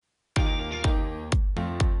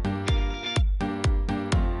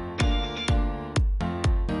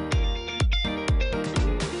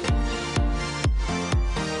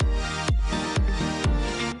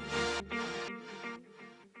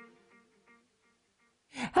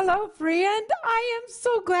Hello, friend. I am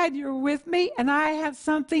so glad you're with me, and I have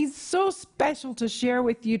something so special to share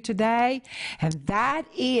with you today, and that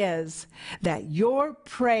is that your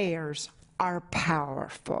prayers are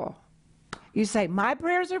powerful. You say, my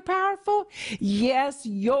prayers are powerful? Yes,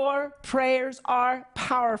 your prayers are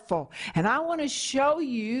powerful. And I want to show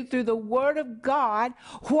you through the Word of God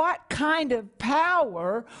what kind of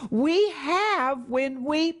power we have when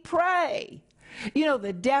we pray. You know,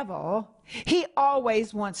 the devil, he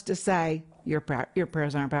always wants to say, your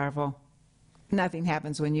prayers aren't powerful. Nothing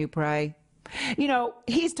happens when you pray. You know,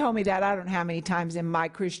 he's told me that I don't know how many times in my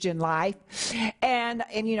Christian life. And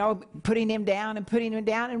you know, putting him down and putting him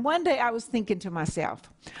down. And one day I was thinking to myself,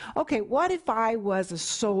 okay, what if I was a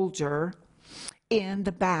soldier in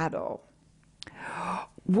the battle?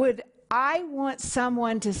 Would I want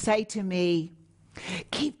someone to say to me,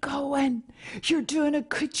 keep going, you're doing a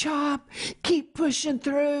good job, keep pushing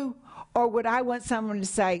through? Or would I want someone to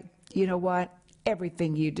say, you know what,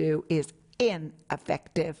 everything you do is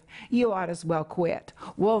ineffective. You ought as well quit.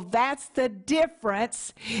 Well, that's the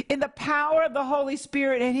difference in the power of the Holy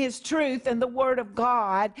Spirit and His truth and the Word of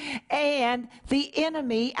God and the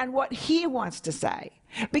enemy and what he wants to say.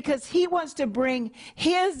 Because he wants to bring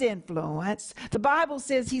his influence. The Bible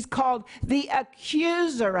says he's called the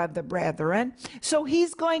accuser of the brethren. So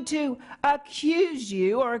he's going to accuse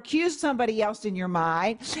you or accuse somebody else in your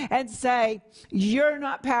mind and say, you're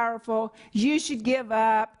not powerful. You should give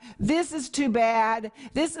up. This is too bad.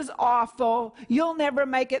 This is awful. You'll never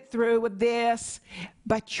make it through with this.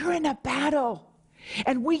 But you're in a battle.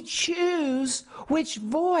 And we choose which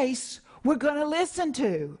voice we're going to listen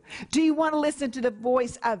to. Do you want to listen to the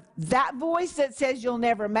voice of that voice that says you'll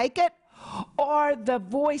never make it? Or the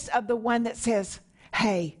voice of the one that says,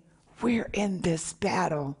 hey, we're in this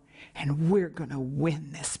battle and we're going to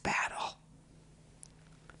win this battle?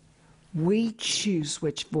 We choose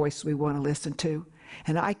which voice we want to listen to.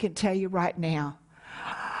 And I can tell you right now,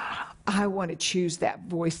 I want to choose that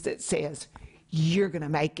voice that says, you're going to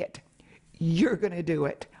make it. You're going to do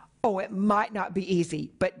it. Oh, it might not be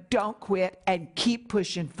easy, but don't quit and keep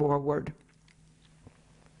pushing forward.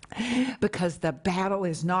 Because the battle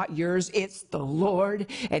is not yours, it's the Lord,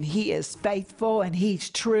 and He is faithful, and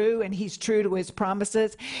He's true to His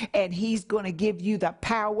promises, and He's going to give you the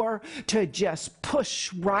power to just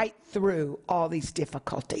push right through all these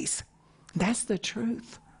difficulties. That's the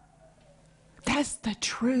truth. That's the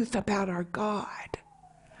truth about our God.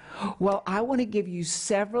 Well, I want to give you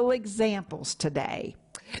several examples today.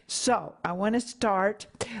 So I want to start,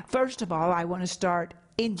 first of all, I want to start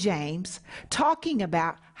in James, talking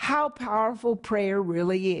about how powerful prayer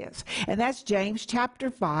really is. And that's James chapter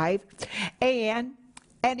 5, and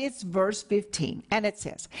it's verse 15. And it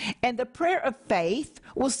says, and the prayer of faith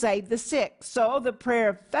will save the sick. So the prayer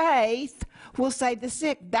of faith will save the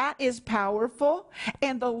sick. That is powerful,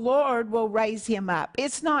 and the Lord will raise him up.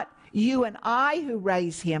 It's not you and I who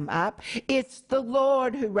raise him up. It's the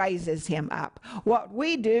Lord who raises him up. What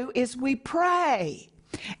we do is we pray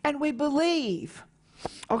and we believe.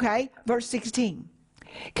 Okay, verse 16.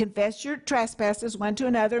 Confess your trespasses one to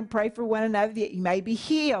another and pray for one another that you may be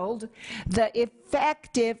healed. The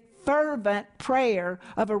effective, fervent prayer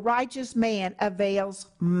of a righteous man avails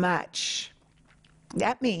much.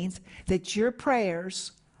 That means that your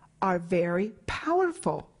prayers are very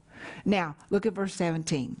powerful. Now, look at verse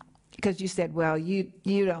 17. Because you said, well, you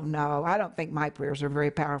don't know. I don't think my prayers are very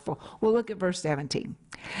powerful. Well, look at verse 17.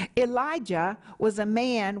 Elijah was a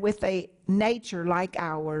man with a nature like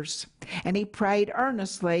ours, and he prayed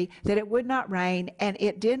earnestly that it would not rain, and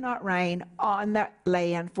it did not rain on the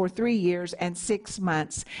land for 3 years and 6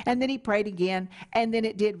 months. And then he prayed again, and then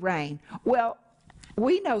it did rain. Well,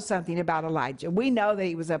 we know something about Elijah. We know that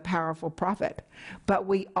he was a powerful prophet, but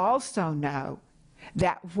we also know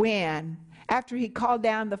that after he called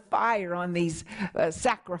down the fire on these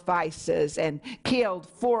sacrifices and killed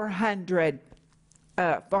 400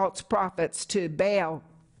 false prophets to Baal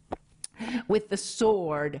with the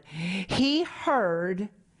sword, he heard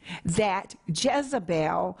that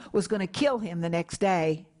Jezebel was going to kill him the next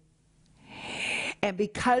day. And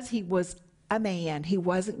because he was a man, he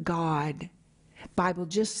wasn't God. Bible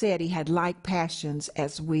just said he had like passions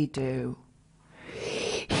as we do.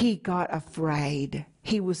 He got afraid.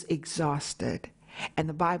 He was exhausted. And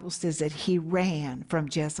the Bible says that he ran from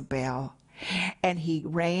Jezebel. And he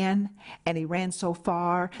ran so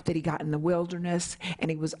far that he got in the wilderness, and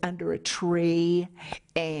he was under a tree,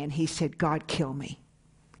 and he said, God, kill me.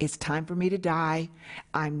 It's time for me to die.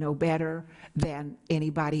 I'm no better than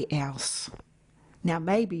anybody else. Now,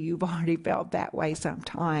 maybe you've already felt that way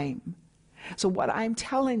sometime. So what I'm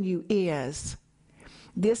telling you is,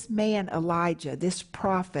 This man Elijah, this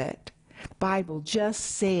prophet, Bible just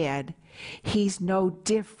said he's no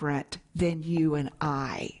different than you and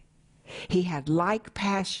I. He had like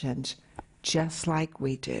passions just like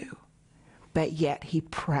we do, but yet he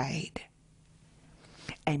prayed.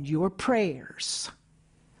 And your prayers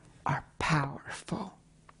are powerful.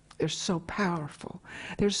 They're so powerful.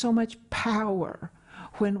 There's so much power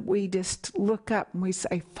when we just look up and we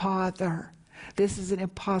say, Father, this is an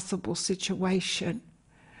impossible situation.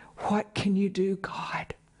 What can you do,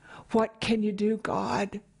 God? What can you do,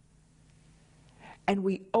 God? And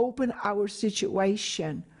we open our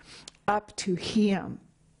situation up to Him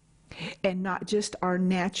and not just our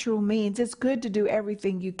natural means. It's good to do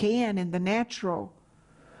everything you can in the natural,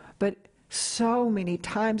 but so many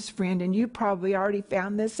times, friend, and you probably already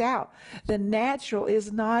found this out, the natural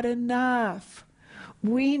is not enough.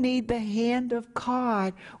 We need the hand of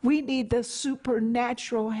God. We need the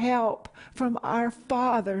supernatural help from our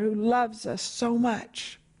Father who loves us so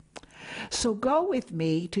much. So go with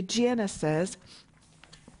me to Genesis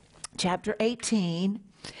chapter 18,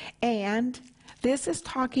 and this is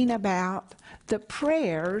talking about the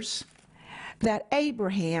prayers that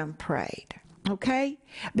Abraham prayed. Okay?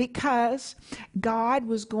 Because God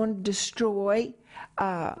was going to destroy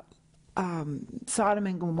Sodom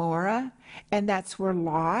and Gomorrah, and that's where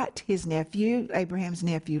Lot, his nephew, Abraham's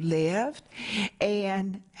nephew, lived.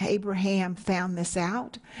 And Abraham found this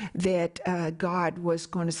out, that God was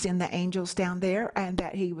going to send the angels down there, and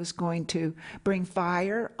that he was going to bring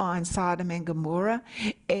fire on Sodom and Gomorrah,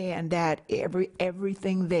 and that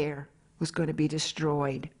everything there was going to be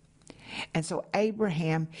destroyed. And so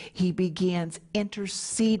Abraham, he begins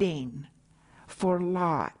interceding for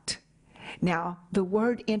Lot. Now, the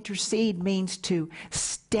word intercede means to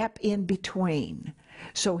step in between.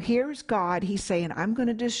 So here's God, he's saying, I'm going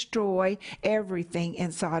to destroy everything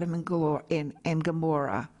in Sodom and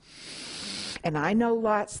Gomorrah. And I know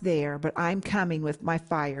Lot's there, but I'm coming with my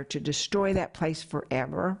fire to destroy that place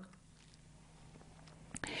forever.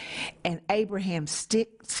 And Abraham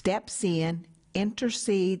steps in,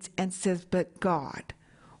 intercedes, and says, but God,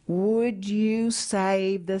 would you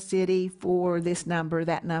save the city for this number,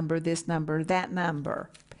 that number, this number, that number?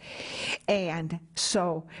 And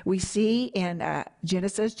so we see in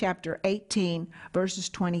Genesis chapter 18, verse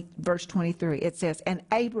 23, it says, and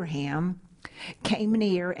Abraham came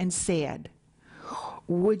near and said,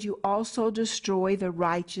 would you also destroy the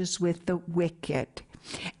righteous with the wicked?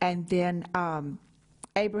 And then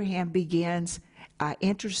Abraham begins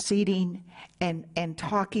interceding and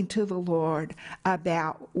talking to the Lord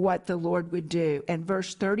about what the Lord would do. And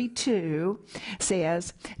verse 32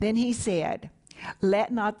 says, then he said,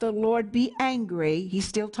 let not the Lord be angry. He's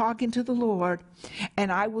still talking to the Lord.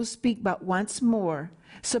 And I will speak but once more.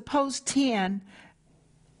 Suppose 10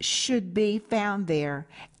 should be found there.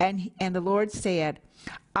 And the Lord said,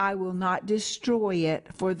 I will not destroy it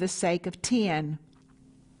for the sake of 10.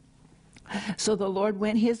 So the Lord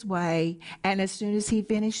went his way, and as soon as he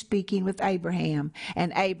finished speaking with Abraham,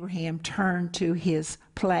 and Abraham turned to his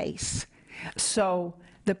place. So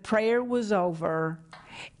the prayer was over,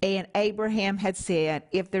 and Abraham had said,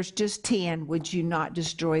 if there's just 10, would you not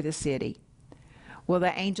destroy the city? Well,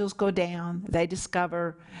 the angels go down. They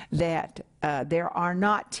discover that there are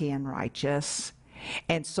not 10 righteous,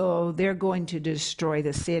 and so they're going to destroy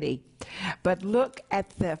the city. But look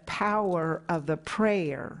at the power of the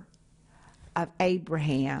prayer of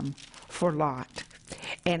Abraham for Lot.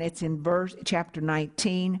 And it's in chapter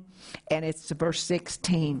 19, and it's verse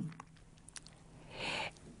 16.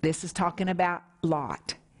 This is talking about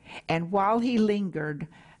Lot. And while he lingered,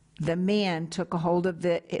 the men took a hold of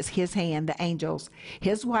his hand, the angels,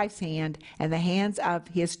 his wife's hand, and the hands of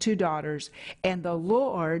his 2 daughters, and the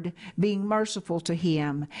Lord being merciful to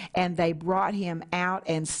him, and they brought him out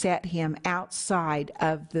and set him outside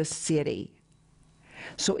of the city.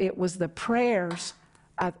 So it was the prayers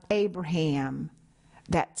of Abraham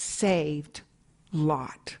that saved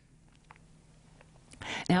Lot.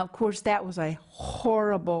 Now, of course, that was a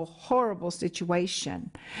horrible, horrible situation.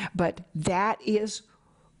 But that is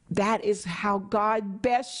how God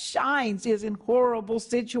best shines, is in horrible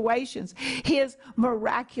situations. His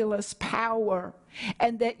miraculous power.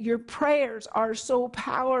 And that your prayers are so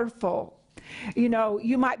powerful. You know,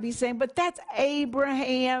 you might be saying, but that's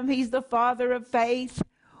Abraham. He's the father of faith.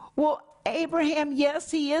 Well, Abraham,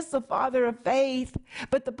 yes, he is the father of faith.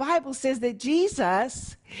 But the Bible says that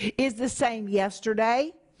Jesus is the same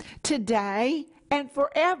yesterday, today, and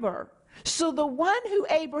forever. So the one who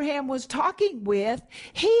Abraham was talking with,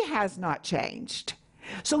 he has not changed.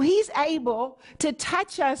 So he's able to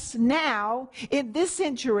touch us now in this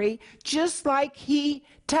century, just like he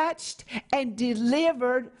touched and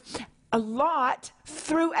delivered a lot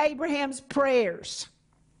through Abraham's prayers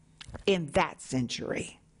in that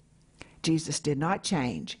century. Jesus did not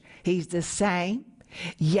change. He's the same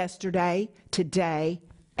yesterday, today,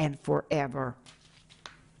 and forever.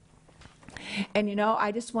 And you know,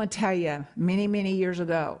 I just want to tell you, many, many years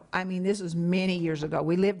ago, I mean, this was many years ago,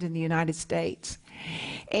 we lived in the United States.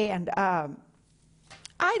 And I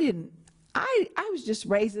was just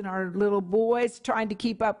raising our little boys, trying to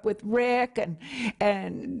keep up with Rick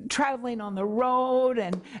and traveling on the road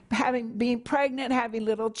and being pregnant, having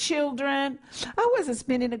little children. I wasn't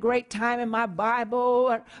spending a great time in my Bible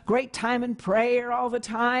or great time in prayer all the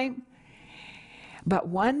time. But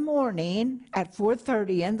one morning at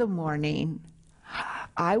 4:30 in the morning,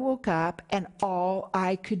 I woke up and all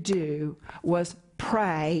I could do was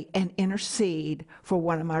pray and intercede for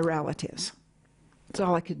one of my relatives. That's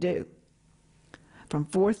all I could do. From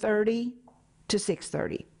 4:30 to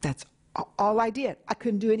 6:30. That's all I did. I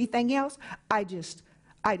couldn't do anything else. I just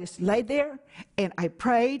laid there and I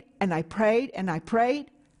prayed and I prayed and I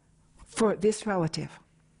prayed for this relative.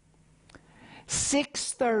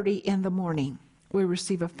 6:30 in the morning, we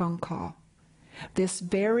receive a phone call. This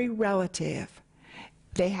very relative,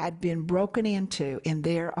 they had been broken into in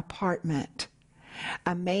their apartment.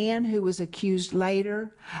 A man who was accused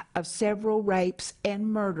later of several rapes and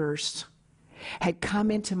murders had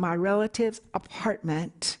come into my relative's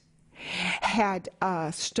apartment, had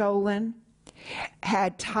stolen,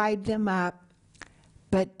 had tied them up,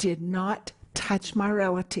 but did not touch my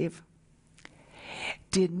relative,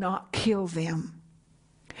 did not kill them.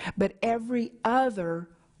 But every other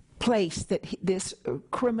place that this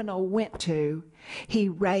criminal went to, he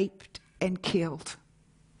raped and killed.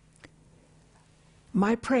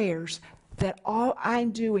 My prayers, that all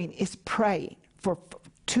I'm doing is praying for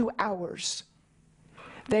 2 hours.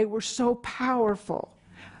 They were so powerful.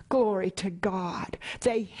 Glory to God.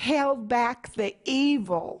 They held back the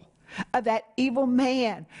evil of that evil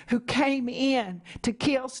man who came in to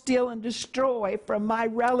kill, steal, and destroy from my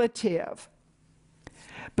relative.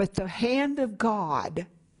 But the hand of God,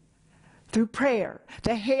 through prayer,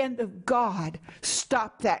 the hand of God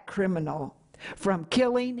stopped that criminal from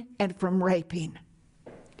killing and from raping.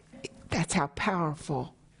 That's how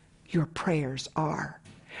powerful your prayers are.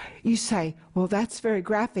 You say, well, that's very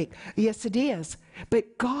graphic. Yes, it is.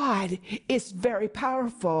 But God is very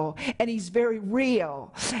powerful and He's very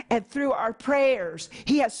real. And through our prayers,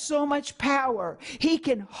 He has so much power. He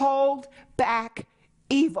can hold back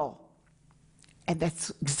evil. And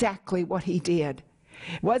that's exactly what He did.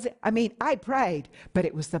 I prayed, but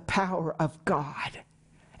it was the power of God.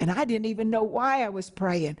 And I didn't even know why I was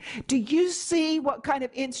praying. Do you see what kind of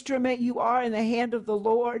instrument you are in the hand of the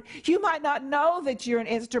Lord? You might not know that you're an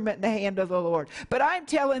instrument in the hand of the Lord, but I'm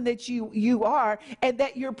telling that you are, and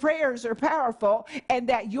that your prayers are powerful, and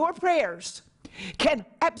that your prayers can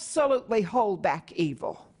absolutely hold back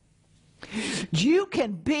evil. You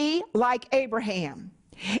can be like Abraham.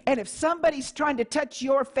 And if somebody's trying to touch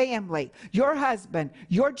your family, your husband,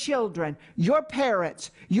 your children, your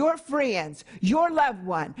parents, your friends, your loved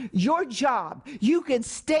one, your job, you can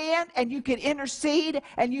stand and you can intercede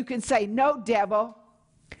and you can say, no, devil,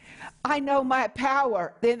 I know my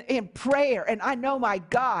power in prayer, and I know my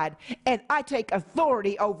God, and I take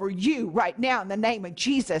authority over you right now in the name of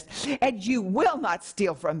Jesus, and you will not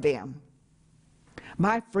steal from them.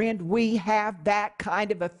 My friend, we have that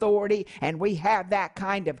kind of authority and we have that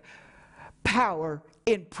kind of power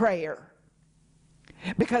in prayer.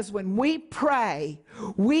 Because when we pray,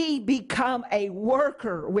 we become a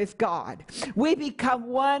worker with God. We become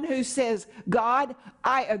one who says, God,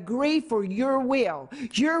 I agree for your will.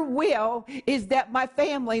 Your will is that my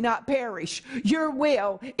family not perish. Your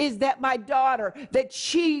will is that my daughter, that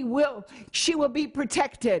she will be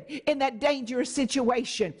protected in that dangerous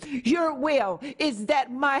situation. Your will is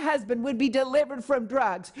that my husband would be delivered from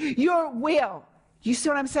drugs. Your will. You see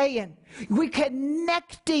what I'm saying? We're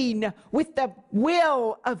connecting with the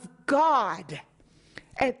will of God.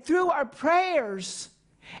 And through our prayers,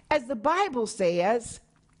 as the Bible says,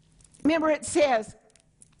 remember it says,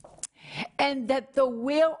 and that the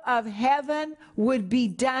will of heaven would be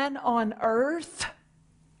done on earth.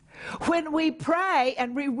 When we pray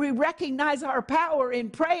and we recognize our power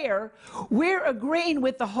in prayer, we're agreeing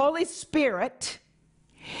with the Holy Spirit.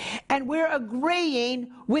 And we're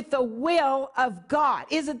agreeing with the will of God.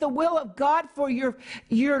 Is it the will of God for your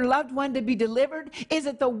loved one to be delivered? Is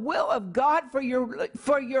it the will of God for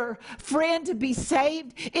your friend to be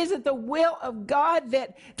saved? Is it the will of God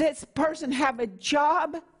that this person have a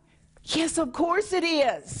job? Yes, of course it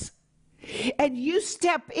is. And you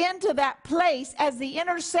step into that place as the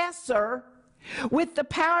intercessor with the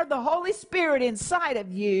power of the Holy Spirit inside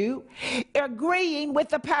of you, agreeing with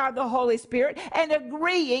the power of the Holy Spirit and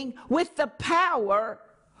agreeing with the power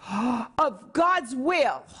of God's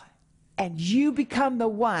will. And you become the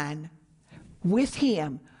one with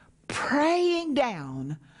Him praying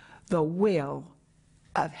down the will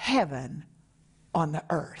of heaven on the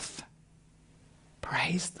earth.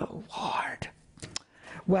 Praise the Lord.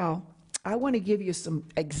 Well, I want to give you some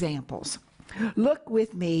examples. Look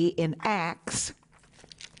with me in Acts.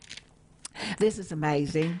 This is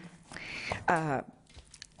amazing.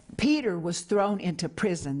 Peter was thrown into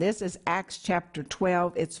prison. This is Acts chapter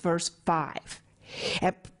 12. It's verse 5.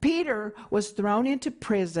 And Peter was thrown into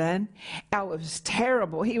prison. Oh, it was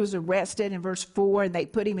terrible. He was arrested in verse 4, and they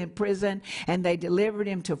put him in prison, and they delivered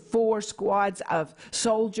him to 4 squads of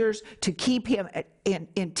soldiers to keep him,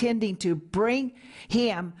 intending to bring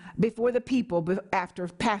him before the people after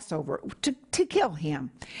Passover, to kill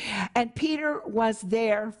him. And Peter was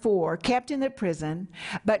therefore kept in the prison,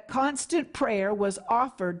 but constant prayer was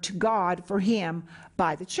offered to God for him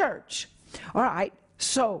by the church. All right.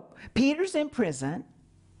 So, Peter's in prison,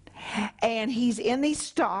 and he's in these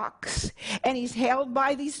stocks, and he's held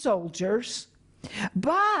by these soldiers,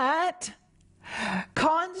 but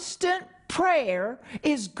constant prayer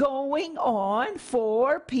is going on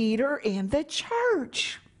for Peter in the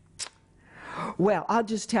church. Well, I'll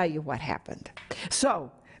just tell you what happened.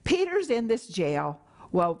 So, Peter's in this jail.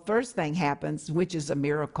 Well, first thing happens, which is a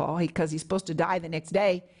miracle, because he's supposed to die the next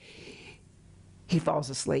day. He falls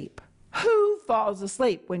asleep. Who falls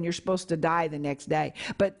asleep when you're supposed to die the next day?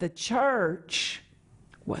 But the church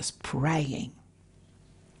was praying.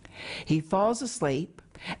 He falls asleep.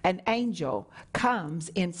 An angel comes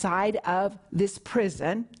inside of this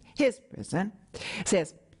prison, his prison,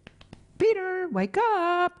 says, Peter, wake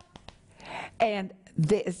up. And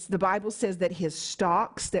the Bible says that his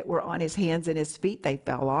stocks that were on his hands and his feet, they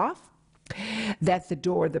fell off. That the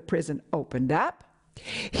door of the prison opened up.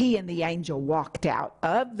 He and the angel walked out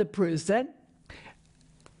of the prison.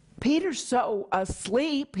 Peter's so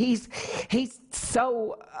asleep. He's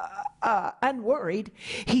so unworried.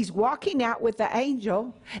 He's walking out with the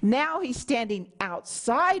angel. Now he's standing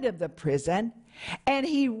outside of the prison, and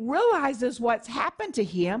he realizes what's happened to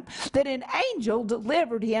him, that an angel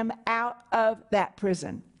delivered him out of that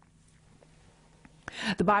prison.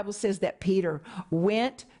 The Bible says that Peter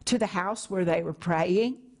went to the house where they were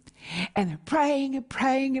praying. And they're praying and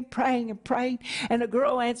praying and praying and praying. And a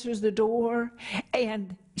girl answers the door.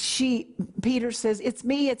 And Peter says, it's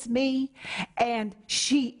me. And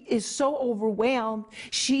she is so overwhelmed,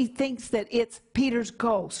 she thinks that it's Peter's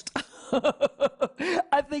ghost.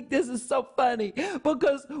 I think this is so funny,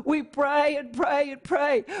 because we pray and pray and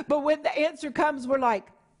pray. But when the answer comes, we're like,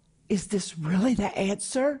 is this really the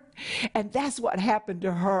answer? And that's what happened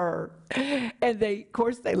to her. And of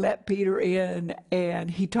course, they let Peter in, and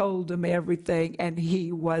he told them everything, and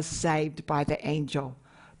he was saved by the angel.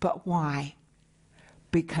 But why?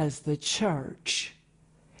 Because the church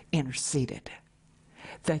interceded.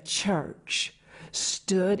 The church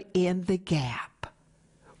stood in the gap,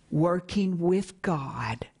 working with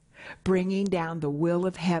God, bringing down the will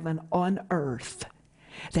of heaven on earth,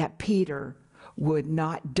 that Peter would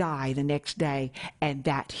not die the next day, and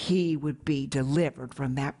that he would be delivered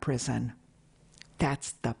from that prison.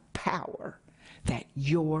 That's the power that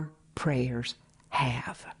your prayers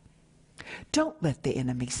have. Don't let the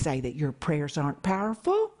enemy say that your prayers aren't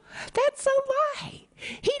powerful. That's a lie.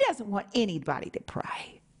 He doesn't want anybody to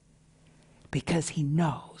pray, because he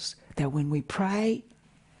knows that when we pray,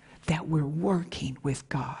 that we're working with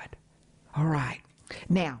God. All right.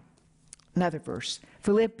 Now, another verse,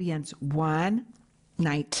 Philippians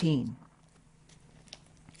 1:19.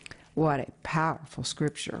 What a powerful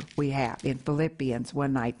scripture we have in Philippians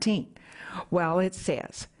 1:19. Well, it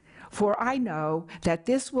says, for I know that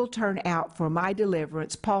this will turn out for my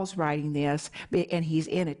deliverance. Paul's writing this, and he's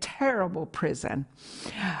in a terrible prison,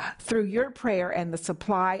 through your prayer and the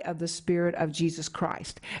supply of the Spirit of Jesus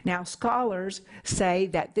Christ. Now, scholars say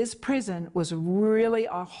that this prison was really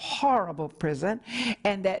a horrible prison,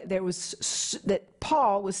 and that that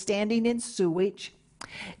Paul was standing in sewage.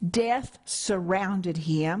 Death surrounded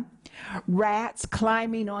him. Rats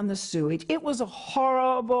climbing on the sewage. It was a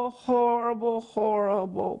horrible, horrible,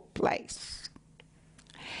 horrible place.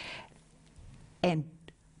 And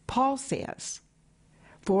Paul says,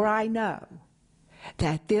 for I know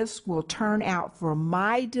that this will turn out for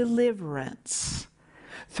my deliverance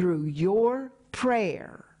through your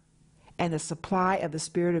prayer and the supply of the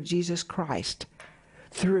Spirit of Jesus Christ,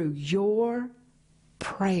 through your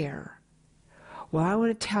prayer. Well, I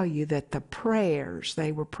want to tell you that the prayers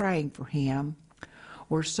they were praying for him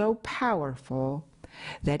were so powerful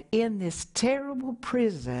that in this terrible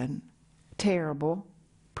prison,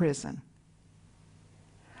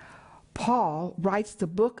 Paul writes the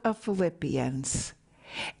book of Philippians,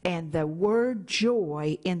 and the word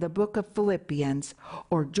joy in the book of Philippians,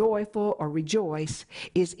 or joyful or rejoice,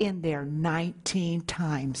 is in there 19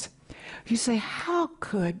 times. You say, how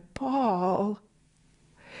could Paul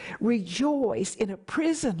rejoice in a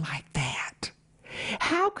prison like that?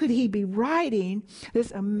 How could he be writing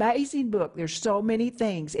this amazing book? There's so many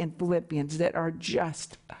things in Philippians that are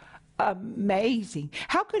just amazing.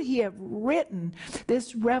 How could he have written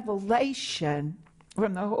this revelation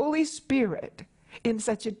from the Holy Spirit in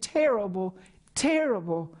such a terrible,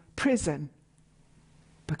 terrible prison?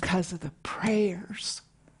 Because of the prayers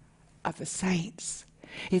of the saints.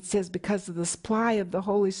 It says because of the supply of the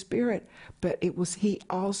Holy Spirit, but he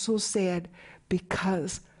also said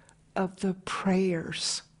because of the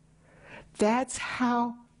prayers. That's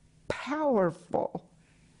how powerful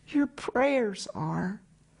your prayers are.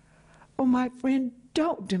 Oh, my friend,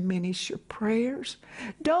 don't diminish your prayers.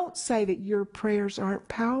 Don't say that your prayers aren't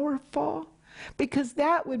powerful, because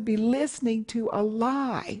that would be listening to a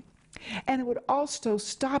lie, and it would also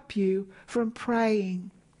stop you from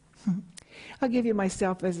praying. I'll give you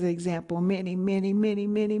myself as an example. Many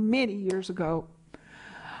years ago,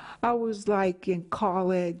 I was like in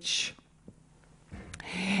college,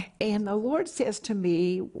 and the Lord says to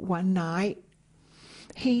me one night,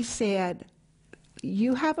 he said,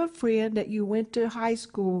 you have a friend that you went to high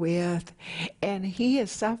school with, and he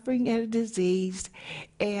is suffering in a disease,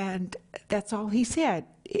 and that's all he said.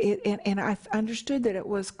 And I understood that it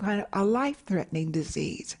was kind of a life-threatening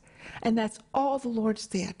disease, and that's all the Lord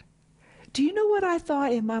said. Do you know what I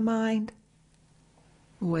thought in my mind?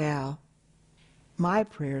 Well, my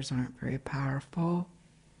prayers aren't very powerful.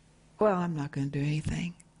 Well, I'm not going to do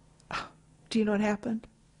anything. Do you know what happened?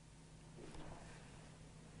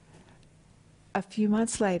 A few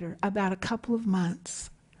months later, about a couple of months,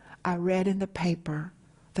 I read in the paper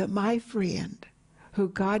that my friend, who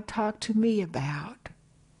God talked to me about,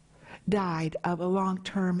 died of a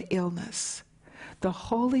long-term illness. The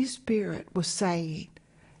Holy Spirit was saying,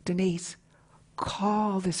 Denise,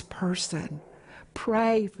 call this person.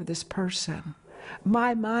 Pray for this person.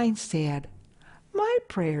 My mind said, my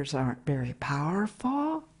prayers aren't very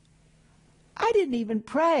powerful. I didn't even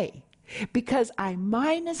pray because I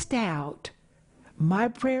minused out my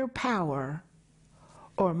prayer power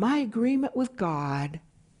or my agreement with God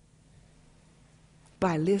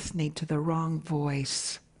by listening to the wrong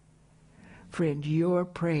voice. Friend, your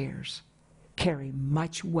prayers carry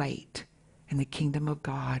much weight in the kingdom of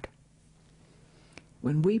God.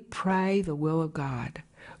 When we pray the will of God,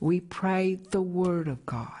 we pray the word of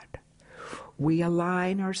God, we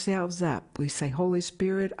align ourselves up. We say, Holy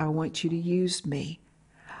Spirit, I want you to use me.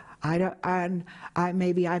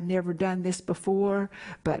 Maybe I've never done this before,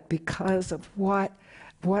 but because of what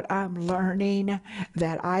I'm learning,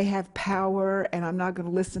 that I have power, and I'm not going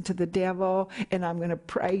to listen to the devil, and I'm going to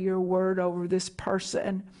pray your word over this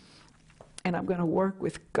person, and I'm going to work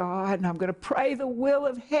with God, and I'm going to pray the will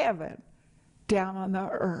of heaven down on the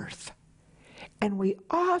earth. And we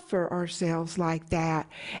offer ourselves like that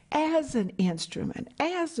as an instrument,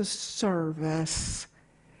 as a service,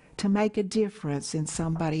 to make a difference in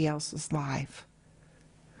somebody else's life.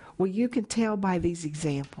 Well, you can tell by these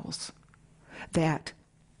examples that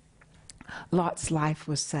Lot's life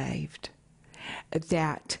was saved,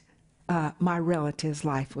 that my relative's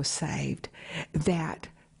life was saved, that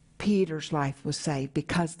Peter's life was saved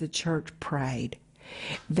because the church prayed,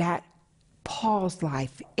 that Paul's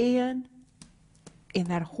life in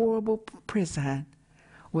that horrible prison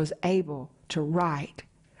was able to write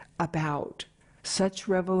about such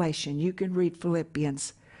revelation. You can read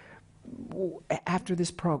Philippians after this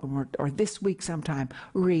program or this week sometime.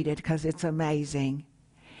 Read it because it's amazing.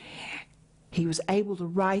 He was able to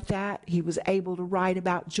write that. He was able to write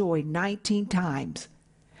about joy 19 times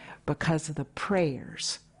because of the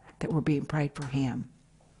prayers that were being prayed for him.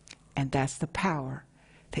 And that's the power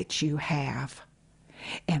that you have.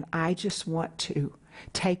 And I just want to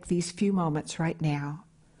take these few moments right now.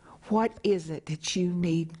 What is it that you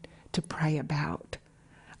need to pray about?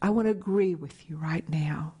 I want to agree with you right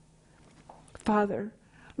now. Father,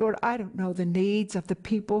 Lord, I don't know the needs of the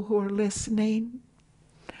people who are listening,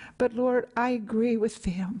 but Lord, I agree with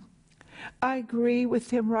them. I agree with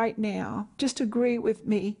them right now. Just agree with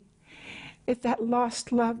me. If that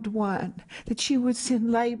lost loved one, that you would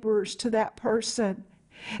send laborers to that person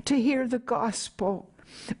to hear the gospel,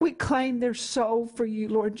 We claim their soul for you,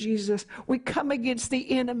 Lord Jesus. We come against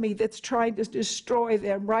the enemy that's trying to destroy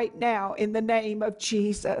them right now in the name of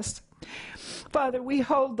Jesus. Father, we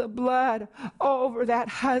hold the blood over that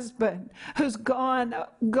husband who's gone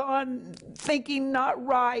thinking not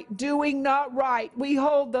right, doing not right. We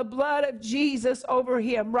hold the blood of Jesus over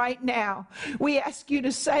him right now. We ask you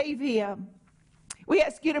to save him. We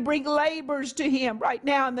ask you to bring laborers to him right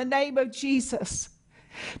now in the name of Jesus.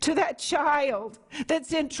 To that child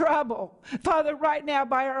that's in trouble, Father, right now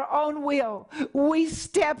by our own will, we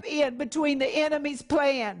step in between the enemy's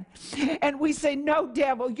plan and we say, no,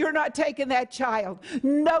 devil, you're not taking that child.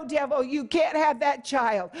 No, devil, you can't have that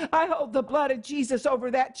child. I hold the blood of Jesus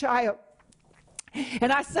over that child.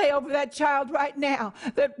 And I say over that child right now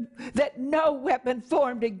that no weapon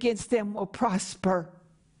formed against them will prosper.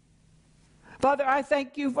 Father, I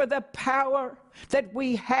thank you for the power that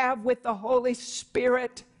we have with the Holy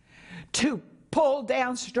Spirit to pull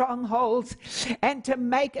down strongholds and to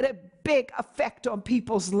make it a big effect on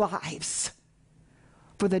people's lives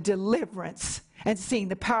for the deliverance and seeing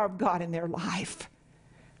the power of God in their life.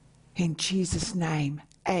 In Jesus' name,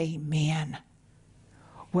 amen.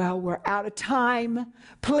 Well, we're out of time.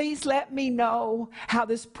 Please let me know how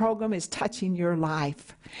this program is touching your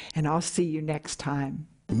life, and I'll see you next time.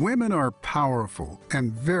 Women are powerful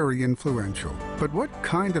and very influential, but what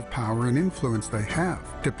kind of power and influence they have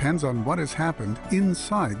depends on what has happened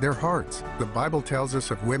inside their hearts. The Bible tells us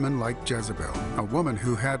of women like Jezebel, a woman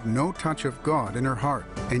who had no touch of God in her heart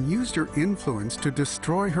and used her influence to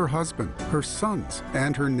destroy her husband, her sons,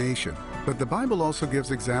 and her nation. But the Bible also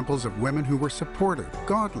gives examples of women who were supportive,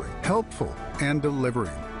 godly, helpful, and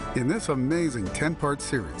delivering. In this amazing 10-part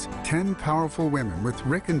series, 10 Powerful Women with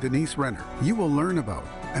Rick and Denise Renner, you will learn about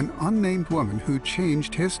an unnamed woman who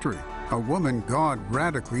changed history, a woman God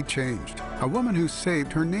radically changed, a woman who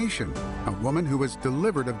saved her nation, a woman who was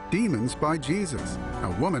delivered of demons by Jesus,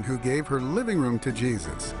 a woman who gave her living room to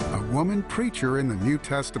Jesus, a woman preacher in the New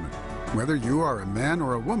Testament. Whether you are a man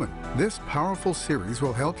or a woman, this powerful series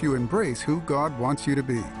will help you embrace who God wants you to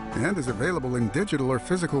be and is available in digital or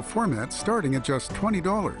physical format starting at just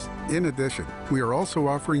 $20. In addition, we are also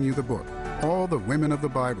offering you the book, All the Women of the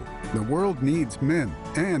Bible. The world needs men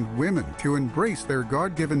and women to embrace their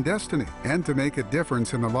God-given destiny and to make a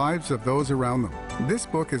difference in the lives of those around them. This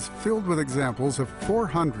book is filled with examples of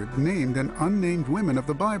 400 named and unnamed women of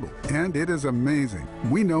the Bible, and it is amazing.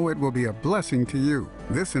 We know it will be a blessing to you.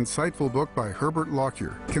 This insightful book by Herbert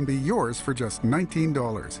Lockyer can be yours for just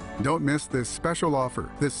 $19. Don't miss this special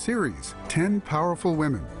offer, this series, 10 Powerful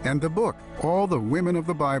Women, and the book, All the Women of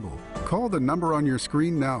the Bible. Call the number on your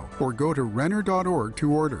screen now or go to Renner.org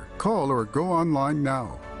to order. Call or go online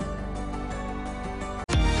now.